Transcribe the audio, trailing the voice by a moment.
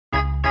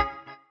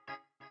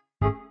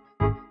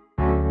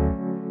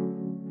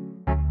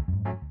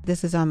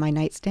this is On My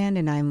Nightstand,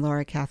 and I'm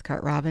Laura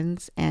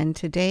Cathcart-Robbins, and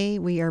today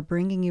we are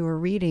bringing you a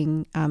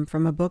reading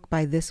from a book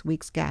by this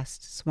week's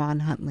guest, Swan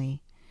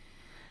Huntley,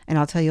 and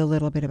I'll tell you a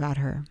little bit about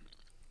her.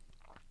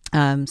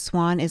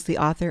 Swan is the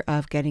author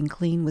of Getting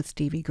Clean with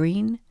Stevie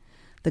Green,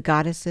 The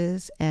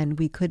Goddesses, and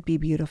We Could Be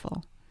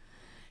Beautiful.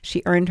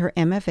 She earned her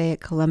MFA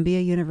at Columbia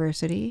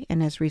University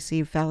and has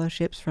received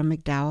fellowships from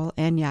MacDowell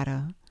and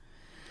Yaddo.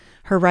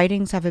 Her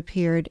writings have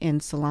appeared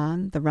in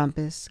Salon, the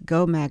Rumpus,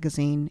 Go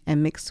magazine,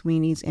 and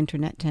McSweeney's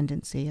Internet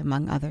Tendency,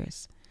 among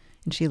others.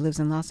 And she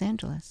lives in Los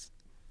Angeles.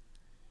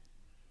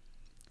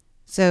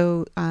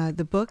 So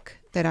the book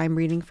that I'm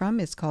reading from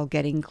is called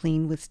Getting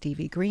Clean with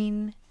Stevie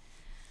Green.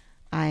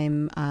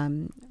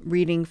 I'm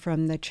reading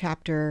from the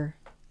chapter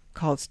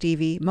called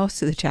Stevie.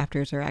 Most of the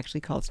chapters are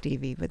actually called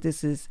Stevie, but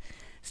this is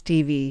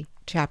Stevie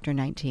chapter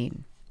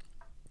 19.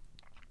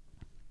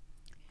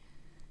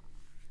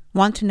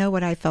 Want to know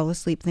what I fell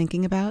asleep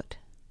thinking about?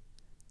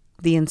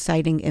 The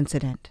inciting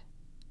incident.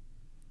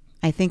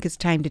 I think it's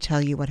time to tell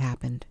you what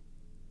happened.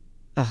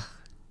 Ugh.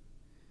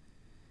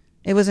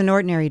 It was an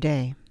ordinary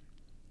day.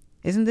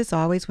 Isn't this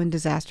always when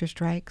disaster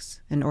strikes,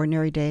 in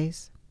ordinary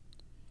days?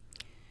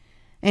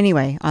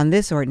 Anyway, on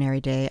this ordinary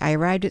day, I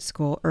arrived at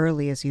school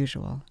early as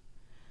usual.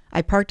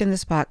 I parked in the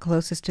spot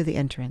closest to the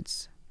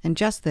entrance, and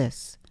just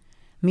this,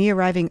 me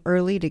arriving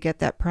early to get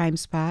that prime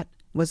spot,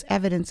 was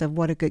evidence of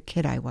what a good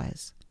kid I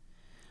was.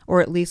 Or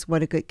at least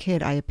what a good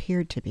kid I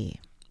appeared to be.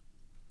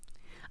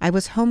 I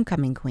was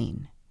homecoming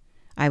queen.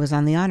 I was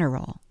on the honor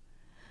roll.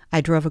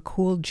 I drove a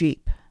cool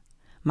Jeep.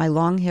 My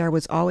long hair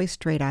was always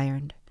straight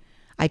ironed.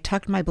 I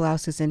tucked my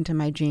blouses into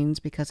my jeans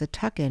because a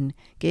tuck-in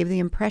gave the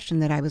impression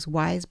that I was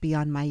wise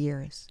beyond my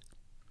years.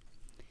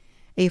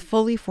 A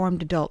fully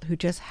formed adult who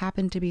just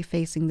happened to be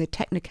facing the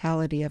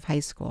technicality of high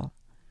school.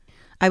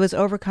 I was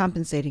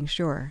overcompensating,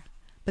 sure,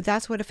 but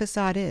that's what a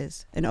facade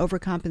is, an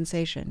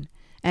overcompensation,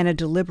 and a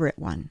deliberate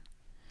one.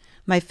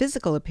 My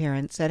physical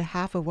appearance said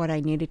half of what I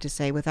needed to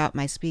say without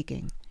my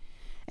speaking,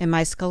 and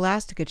my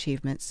scholastic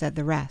achievements said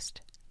the rest.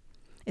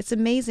 It's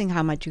amazing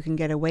how much you can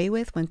get away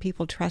with when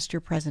people trust your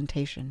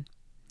presentation.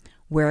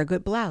 Wear a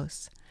good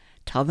blouse.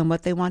 Tell them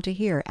what they want to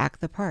hear. Act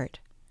the part.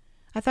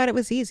 I thought it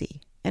was easy,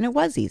 and it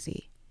was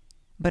easy.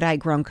 But I'd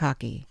grown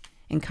cocky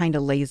and kind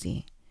of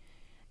lazy,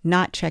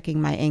 not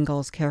checking my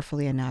angles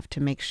carefully enough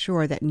to make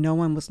sure that no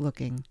one was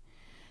looking,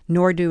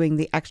 nor doing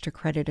the extra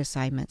credit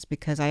assignments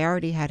because I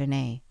already had an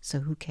A, so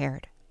who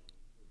cared?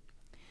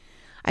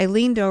 I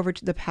leaned over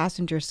to the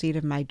passenger seat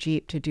of my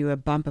Jeep to do a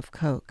bump of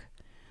coke,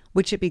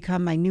 which had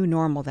become my new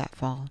normal that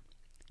fall.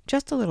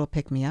 Just a little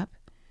pick-me-up.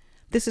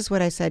 This is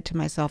what I said to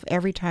myself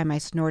every time I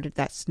snorted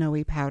that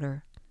snowy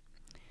powder.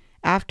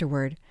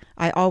 Afterward,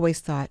 I always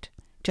thought,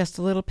 just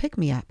a little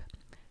pick-me-up.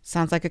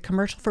 Sounds like a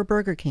commercial for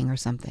Burger King or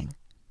something.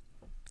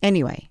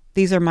 Anyway,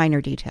 these are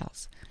minor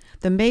details.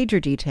 The major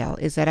detail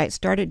is that I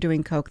started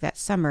doing coke that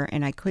summer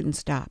and I couldn't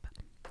stop.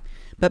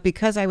 But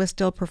because I was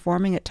still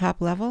performing at top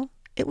level,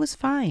 it was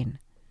fine.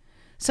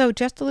 So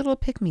just a little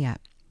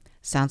pick-me-up.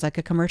 Sounds like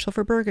a commercial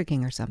for Burger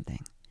King or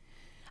something.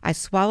 I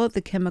swallowed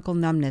the chemical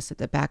numbness at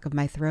the back of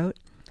my throat,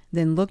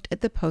 then looked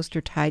at the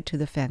poster tied to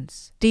the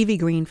fence. Stevie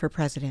Green for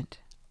president.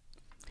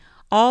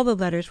 All the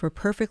letters were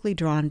perfectly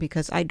drawn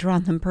because I'd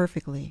drawn them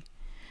perfectly.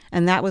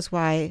 And that was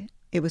why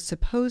it was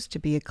supposed to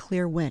be a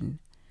clear win.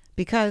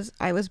 Because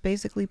I was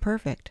basically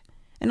perfect,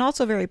 and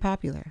also very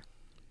popular.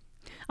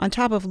 On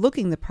top of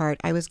looking the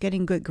part, I was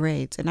getting good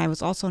grades, and I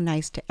was also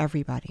nice to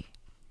everybody.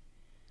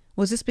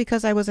 Was this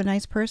because I was a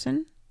nice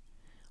person?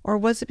 Or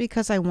was it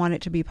because I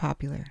wanted to be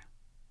popular?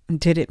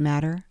 Did it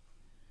matter?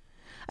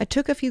 I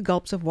took a few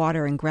gulps of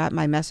water and grabbed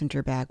my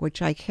messenger bag,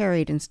 which I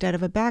carried instead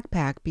of a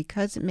backpack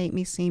because it made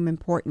me seem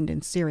important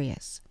and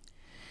serious.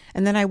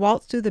 And then I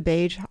waltzed through the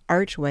beige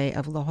archway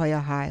of La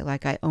Jolla High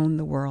like I owned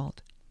the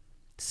world.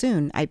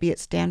 Soon I'd be at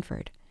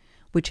Stanford,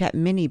 which had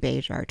many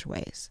beige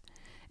archways,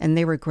 and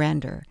they were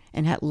grander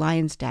and had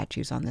lion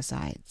statues on the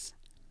sides.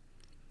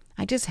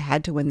 I just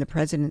had to win the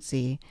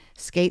presidency,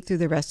 skate through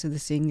the rest of the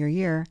senior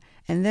year,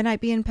 and then I'd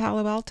be in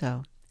Palo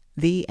Alto.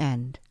 The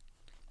end.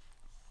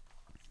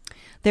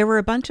 There were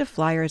a bunch of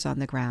flyers on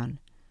the ground.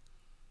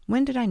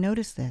 When did I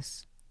notice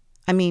this?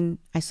 I mean,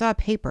 I saw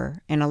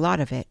paper, and a lot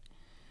of it,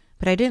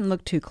 but I didn't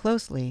look too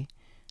closely.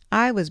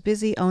 I was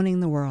busy owning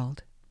the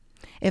world.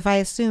 If I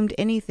assumed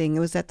anything, it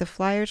was that the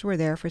flyers were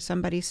there for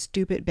somebody's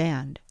stupid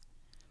band.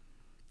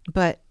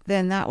 But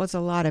then that was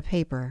a lot of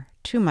paper,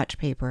 too much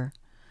paper.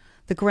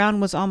 The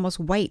ground was almost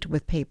white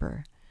with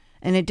paper,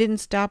 and it didn't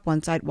stop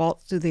once I'd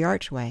waltzed through the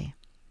archway.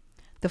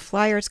 The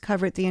flyers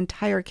covered the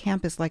entire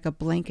campus like a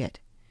blanket.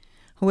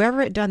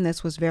 Whoever had done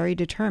this was very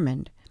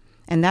determined,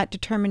 and that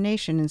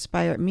determination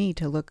inspired me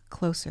to look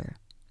closer.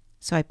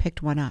 So I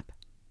picked one up.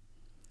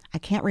 I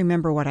can't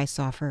remember what I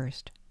saw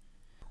first.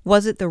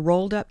 Was it the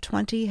rolled-up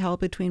 20 held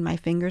between my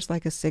fingers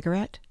like a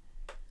cigarette?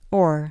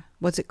 Or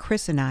was it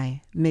Chris and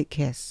I,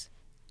 mid-kiss?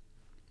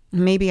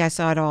 Maybe I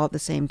saw it all at the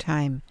same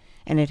time,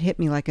 and it hit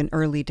me like an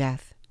early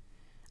death.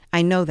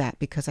 I know that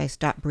because I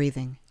stopped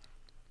breathing.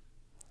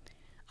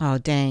 Oh,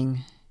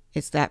 dang.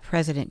 "It's that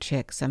president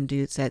chick," some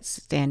dude said,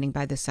 standing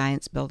by the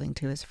science building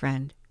to his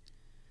friend.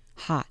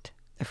 "Hot,"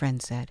 the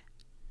friend said.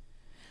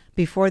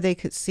 Before they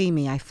could see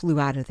me, I flew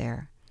out of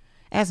there.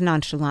 As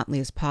nonchalantly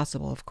as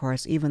possible, of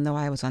course, even though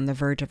I was on the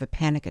verge of a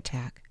panic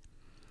attack.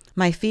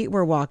 My feet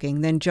were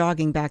walking, then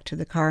jogging back to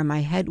the car.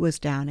 My head was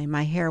down and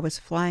my hair was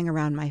flying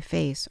around my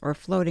face or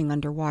floating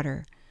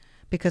underwater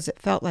because it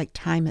felt like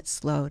time had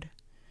slowed.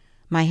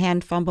 My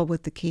hand fumbled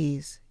with the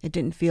keys. It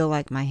didn't feel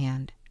like my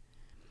hand.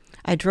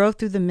 I drove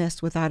through the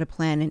mist without a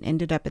plan and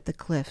ended up at the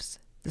cliffs,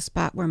 the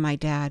spot where my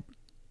dad...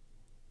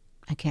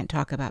 I can't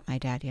talk about my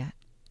dad yet.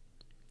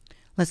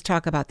 Let's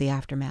talk about the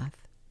aftermath.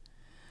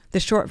 The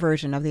short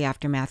version of the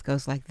aftermath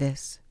goes like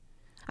this.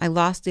 I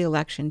lost the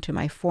election to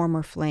my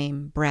former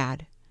flame,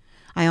 Brad.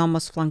 I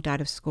almost flunked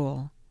out of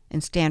school,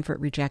 and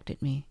Stanford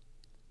rejected me.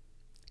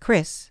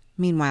 Chris,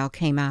 meanwhile,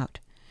 came out,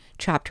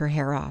 chopped her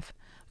hair off,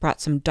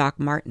 brought some Doc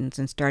Martens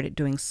and started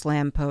doing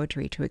slam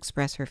poetry to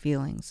express her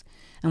feelings,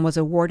 and was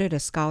awarded a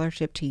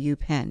scholarship to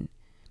UPenn.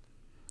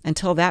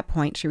 Until that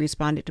point, she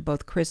responded to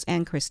both Chris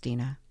and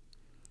Christina.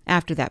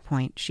 After that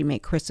point, she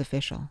made Chris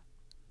official.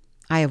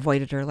 I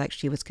avoided her like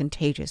she was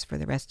contagious for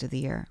the rest of the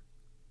year.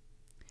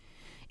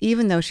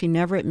 Even though she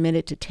never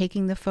admitted to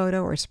taking the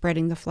photo or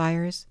spreading the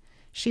flyers,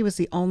 she was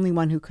the only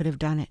one who could have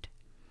done it.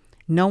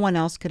 No one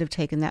else could have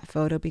taken that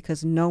photo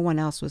because no one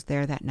else was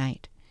there that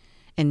night,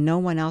 and no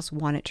one else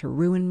wanted to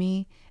ruin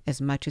me as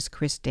much as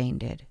Chris Dane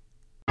did.